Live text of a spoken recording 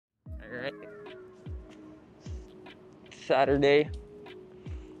Alright. Saturday.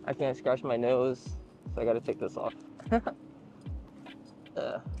 I can't scratch my nose, so I gotta take this off.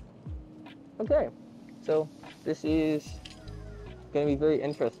 Okay, so this is gonna be very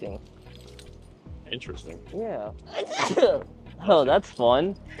interesting. Interesting. Yeah. Oh, that's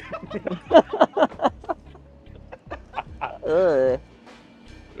fun.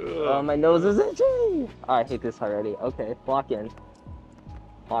 My nose is itchy. Oh, I hate this already. Okay, lock in.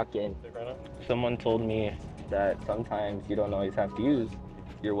 Lock in. Someone told me that sometimes you don't always have to use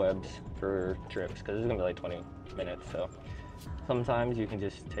your webs for trips because it's gonna be like 20 minutes. So sometimes you can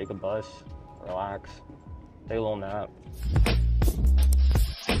just take a bus, relax, take a little nap.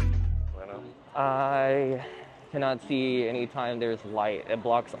 I cannot see anytime there's light. It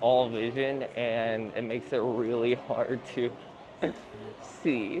blocks all vision and it makes it really hard to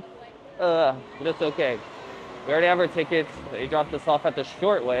see. But it's okay. We already have our tickets. They dropped us off at the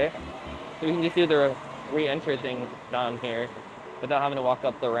short way. So we can just do the re-enter thing down here without having to walk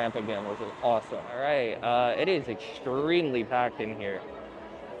up the ramp again, which is awesome. All right, it is extremely packed in here.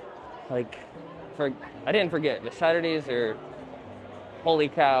 Like, I didn't forget, the Saturdays are, holy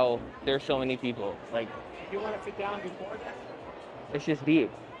cow, there's so many people. Like, You want to sit down before that? it's just deep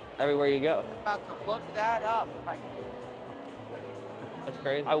everywhere you go. About to look that up. That's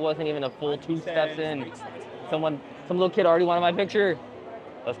crazy. I wasn't even a full 2 steps in. Some little kid already wanted my picture.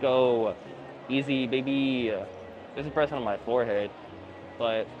 Let's go. Easy, baby. There's a press on my forehead.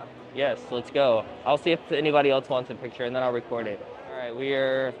 But yes, let's go. I'll see if anybody else wants a picture and then I'll record it. All right, we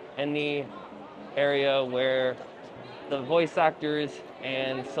are in the area where the voice actors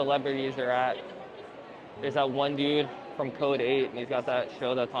and celebrities are at. There's that one dude from Code 8 and he's got that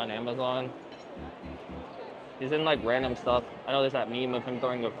show that's on Amazon. He's in like random stuff. I know there's that meme of him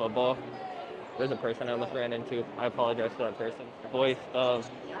throwing a football. There's a person I almost ran into. I apologize to that person. The voice of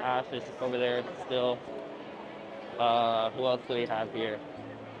Ash is over there still. Who else do we have here?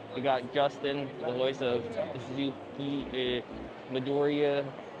 We got Justin, the voice of ₛᵤbₛcᵣᵢbₑ.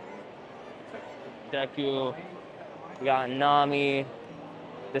 Deku. We got Nami.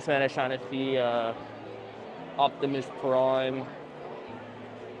 This man is trying to see Optimus Prime.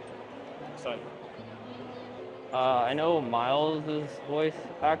 Son. I know Miles' voice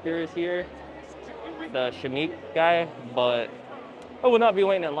actor is here, the Shamik guy, but I will not be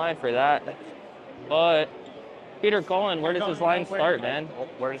waiting in line for that. But Peter Cullen, where does this line start, man?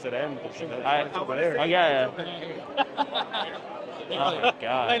 Where does it end? Oh yeah. Oh my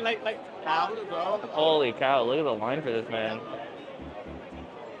god. Holy cow, look at the line for this man.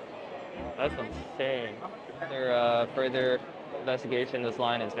 That's insane. Further investigation, this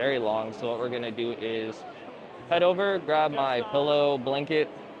line is very long, so what we're gonna do is head over, grab my pillow blanket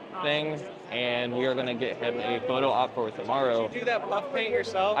thing, and we are gonna get him a photo op for tomorrow. Did you do that puff paint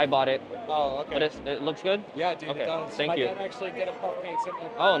yourself? I bought it. Oh, okay. But it looks good? Yeah, dude, okay. it does. Thank you. My dad actually did a puff paint similar.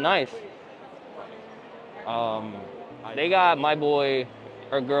 Oh, nice. They got my boy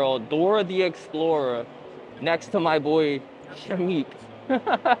or girl, Dora the Explorer, next to my boy, Shamik.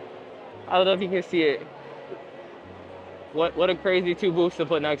 I don't know if you can see it. What a crazy 2 booths to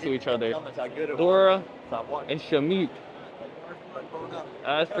put next to each other. Dora and Shamik.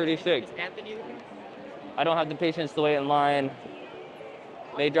 That's pretty sick. I don't have the patience to wait in line.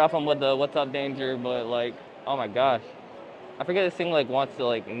 They drop them with the "What's up, danger," but like, oh my gosh, I forget this thing like wants to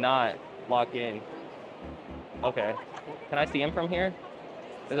like not lock in. Okay, can I see him from here?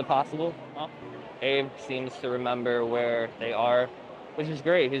 Is it possible? Huh? Abe seems to remember where they are, which is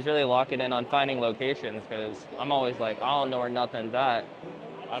great. He's really locking in on finding locations because I'm always like, I don't know where nothing's at.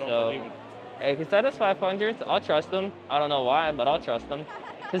 I don't believe it. Hey, he said it's 500. I'll trust him. I don't know why, but I'll trust him.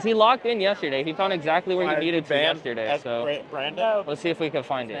 Because he locked in yesterday. He found exactly where he needed to yesterday. So Brandon? let's see if we can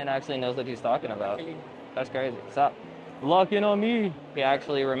find it. And actually knows what he's talking about. That's crazy. What's up? Lock in on me. He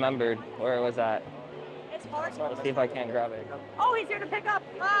actually remembered where it was at. It's hard. Let's see if I can't grab it. Oh, he's here to pick up.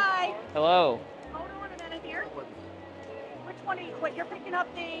 Hi. Hello. Hold on a minute here. Which one are you? What, you're picking up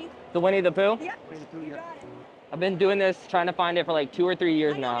The Winnie the Pooh? Yep. You got it. I've been doing this, trying to find it for like 2 or 3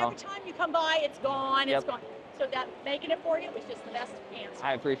 years I know, now. every time you come by, it's gone. Yep. It's gone. So that making it for you was just the best answer.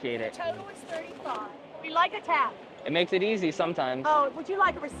 I appreciate it. Total is 35. We like a tap. It makes it easy sometimes. Oh, would you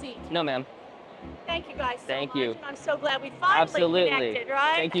like a receipt? No, ma'am. Thank you guys so Thank much. you. I'm so glad we finally Absolutely. connected,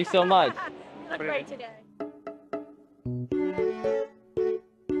 right? Thank you so much. You look great today.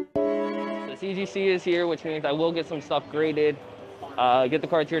 So CGC is here, which means I will get some stuff graded. Get the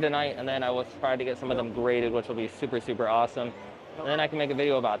cards here tonight, and then I will try to get some of them graded, which will be super, super awesome. And then I can make a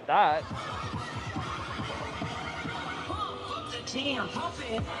video about that.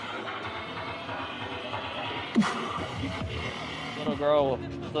 Little girl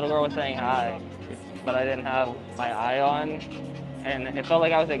This little girl was saying hi, but I didn't have my eye on. And it felt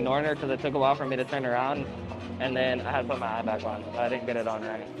like I was ignoring her because it took a while for me to turn around. And then I had to put my eye back on, but I didn't get it on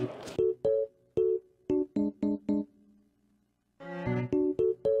right.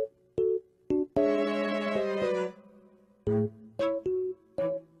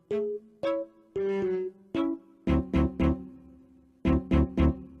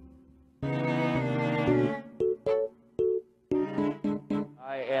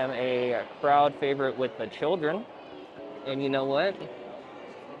 I am a crowd favorite with the children. And you know what?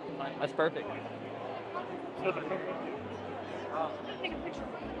 That's perfect. You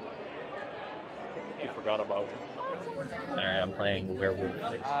forgot about it. Alright, I'm playing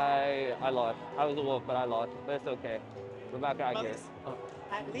ₛᵤbₛcᵣᵢbₑ. I lost. I was a wolf, but I lost. But it's okay. We're back out here.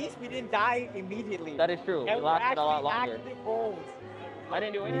 At least we didn't die immediately. That is true. We And lasted a lot we're longer. actually active bulls. I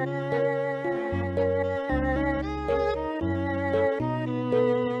didn't do anything.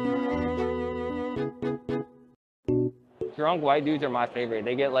 Drunk white dudes are my favorite.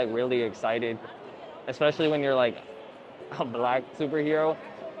 They get like really excited, especially when you're like a black superhero.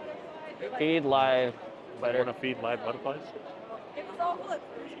 Feed live better. Want to feed live butterflies?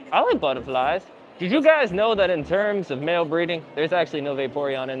 I like butterflies. Did you guys know that in terms of male breeding, there's actually no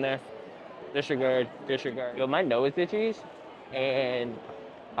ₛᵤbₛcᵣᵢbₑ in there? Disregard, disregard. Yo, my nose itches, and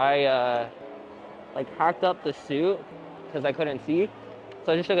I like hacked up the suit because I couldn't see,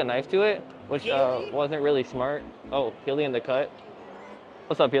 so I just took a knife to it, which wasn't really smart. Oh, Peely in the cut.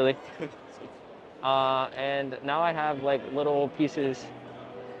 What's up, Peely? And now I have like little pieces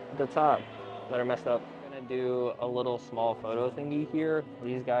at the top that are messed up. I'm gonna do a little small photo thingy here.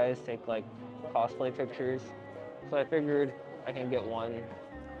 These guys take like cosplay pictures, so I figured I can get one.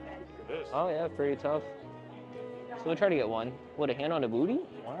 Oh yeah, pretty tough. So we'll try to get one. With a hand on the booty?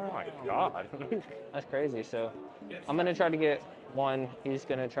 Oh my god. That's crazy. So I'm gonna try to get one. He's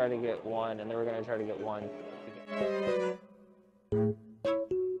gonna try to get one, and then we're gonna try to get one.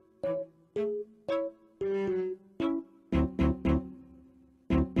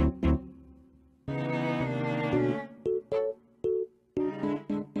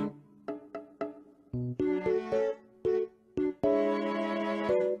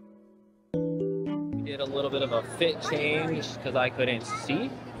 Did a little bit of a fit change because I couldn't see.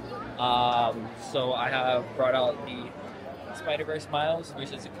 So I have brought out the Spider-Verse miles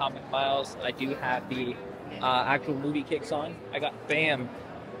versus the comic miles. I do have the actual movie kicks on. I got BAM.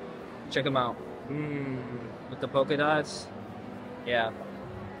 Check them out. With the polka dots. Yeah.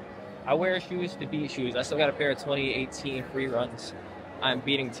 I wear shoes to beat shoes. I still got a pair of 2018 free runs. I'm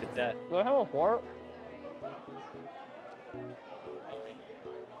beating to death. Do I have a fork?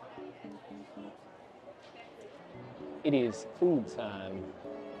 It is food time.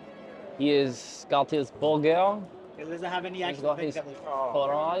 He has got his burger. It doesn't have any He's actual got things his that we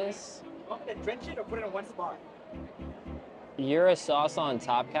fries. want to drench it or put it in one spot. You're a sauce on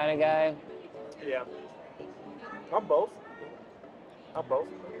top kind of guy. Yeah. I'm both. I'm both.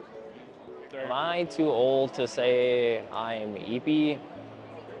 Am I too old to say I'm eepy?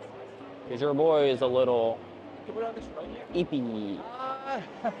 Because your boy is a little eepy.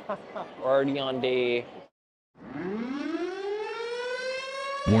 Already on day.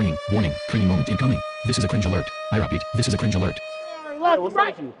 Warning, warning, cringy moment incoming. This is a cringe alert. I repeat, this is a cringe alert. Hey, what's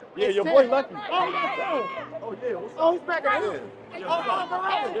up? Yeah, your boy Lucky. Oh, Oh, yeah, what's up? oh, he's back at it. Yeah, what's up?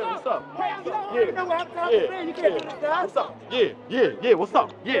 What's up? Yeah, what's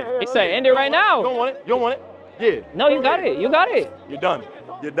up? Yeah. He said, end it right You now. don't want it? You don't want it? Yeah. No, you got it. You got it. You're done.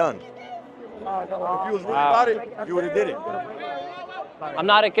 You're done. If you was really about it, you would have did it. I'm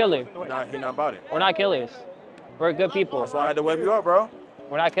not a killer. Nah, he not about it. We're not killers. We're good people. That's why I had to web you up, bro.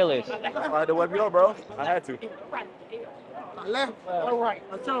 We're not killers. That's why I had to web you up, bro. I had to. All right.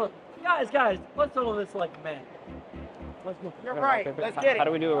 Guys, let's settle this like men. Let's go. You're right. Let's get it. How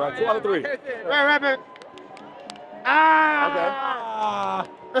do we do it, Rock? 2 out of 3. Rabbit. Ah.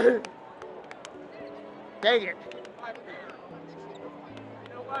 Okay. Dang it.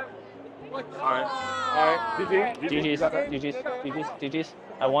 Alright, GG's.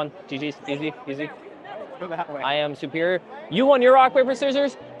 I won. GG's. Easy. I am superior. You won your rock, paper,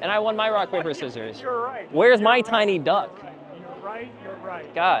 scissors, and I won my rock, paper, scissors. You're right. Where's my tiny duck? You're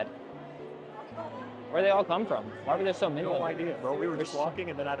right. God. Where'd they all come from? Why were there so many? No idea, bro. We were just walking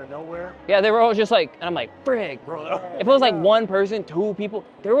and then out of nowhere. Yeah, they were all just like, and I'm like, frick. Bro, If it was like one person, 2 people,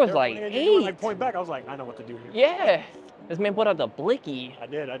 there was like and you were 8. like point back. I was like, I know what to do here. Yeah. This man put up the blicky. I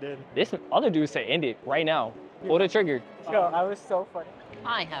did. This other dude said, end it right now. Pull the trigger. Yo, I was so funny.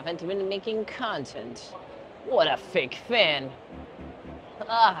 I haven't been making content. What a fake fan.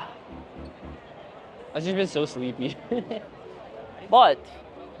 I've just been so sleepy. But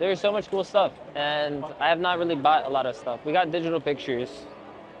there's so much cool stuff, and I have not really bought a lot of stuff. We got digital pictures,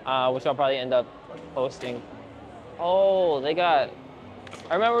 which I'll probably end up posting. Oh, they got...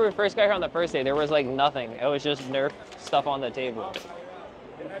 I remember when we first got here on the first day, there was like nothing. It was just Nerf stuff on the table.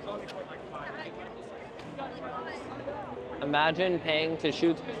 Imagine paying to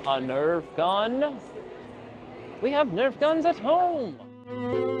shoot a Nerf gun. We have Nerf guns at home.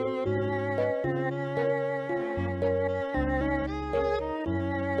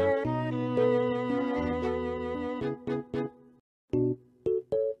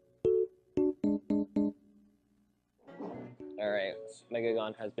 Alright,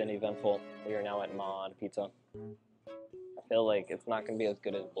 Megacon has been eventful. We are now at Mod Pizza. I feel like it's not going to be as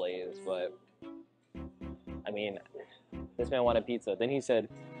good as Blaze, but I mean, this man wanted pizza. Then he said,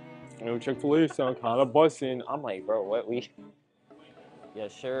 "No Chick-fil-A sound kind of bussin'." I'm like, bro, what we? Yeah,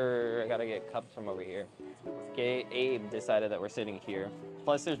 sure. I gotta get cups from over here. Okay, Abe decided that we're sitting here.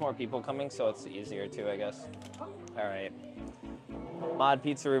 Plus, there's more people coming, so it's easier too, I guess. All right. Mod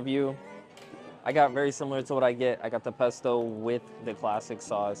Pizza review. I got very similar to what I get. I got the pesto with the classic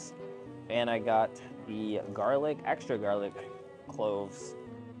sauce, and I got the garlic, extra garlic cloves,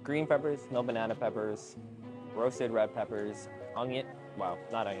 green peppers, no banana peppers, roasted red peppers, onion, wow,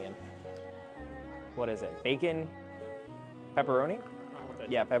 not onion. What is it? Bacon, pepperoni?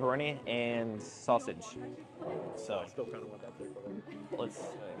 Yeah, pepperoni and sausage. So, I still kind of want that thing. let's,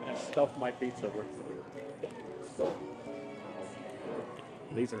 I stuffed my pizza with.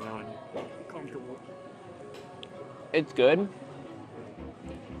 These are not comfortable. it's good.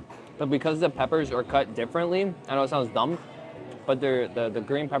 But because the peppers are cut differently, I know it sounds dumb, but the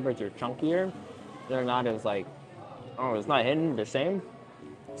green peppers are chunkier. They're not as like, oh, it's not hidden the same.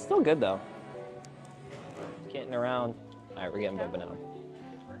 It's still good though. Getting around. All right, we're getting boba now.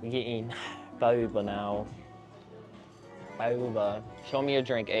 We're getting boba now. Boba. Show me your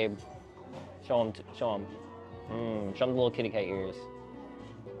drink, Abe. Show him. Show him. Show him the little kitty cat ears.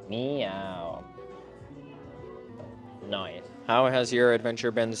 Meow. Nice. How has your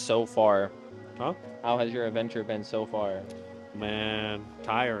adventure been so far? Huh? How has your adventure been so far? Man,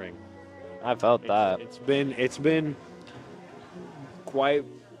 tiring. I felt that. It's been quite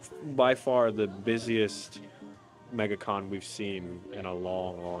by far the busiest Megacon we've seen in a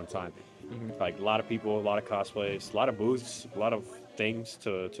long time. Like a lot of people, a lot of cosplays, a lot of booths, a lot of things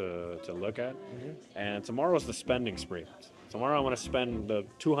to look at. And tomorrow's the spending spree. Tomorrow I'm gonna spend the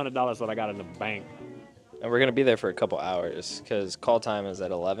 $200 that I got in the bank. And we're gonna be there for a couple hours because call time is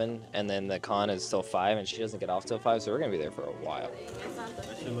at 11, and then the con is till 5, and she doesn't get off till 5, so we're gonna be there for a while.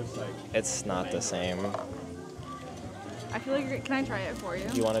 That shit looks like It's not the same. I feel like, can I try it for you?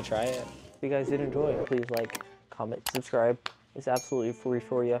 You want to try it? If you guys did enjoy, please like, comment, subscribe. It's absolutely free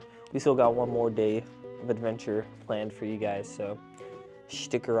for you. We still got one more day of adventure planned for you guys, so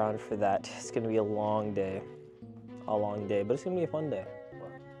stick around for that. It's gonna be a long day, but it's gonna be a fun day.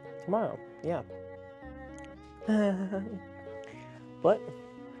 Tomorrow, yeah. But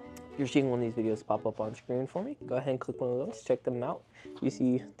if you're seeing one of these videos pop up on screen for me, go ahead and click one of those, check them out. You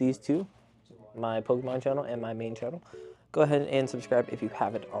see these two, my Pokemon channel and my main channel. Go ahead and subscribe if you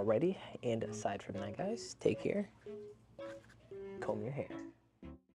haven't already. And aside from that, guys, take care. Comb your hair.